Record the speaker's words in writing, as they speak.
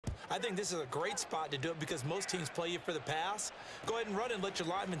I think this is a great spot to do it because most teams play you for the pass. Go ahead and run and let your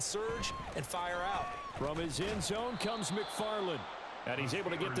lineman surge and fire out. From his end zone comes McFarland. And he's able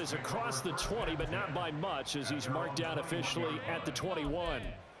to get this across the 20, but not by much as he's marked down officially at the 21.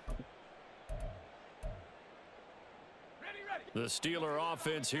 The Steeler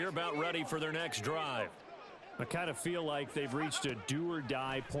offense here about ready for their next drive. I kind of feel like they've reached a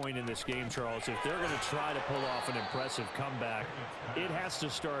do-or-die point in this game, Charles. If they're going to try to pull off an impressive comeback, it has to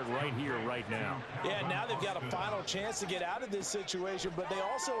start right here, right now. Yeah, now they've got a final chance to get out of this situation, but they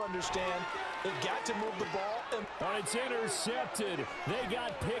also understand they've got to move the ball. But it's intercepted. They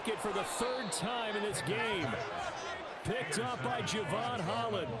got Pickett for the third time in this game. Picked up by Javon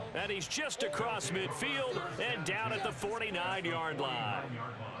Holland. And he's just across midfield and down at the 49-yard line.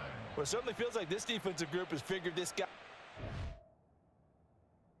 Well, it certainly feels like this defensive group has figured this guy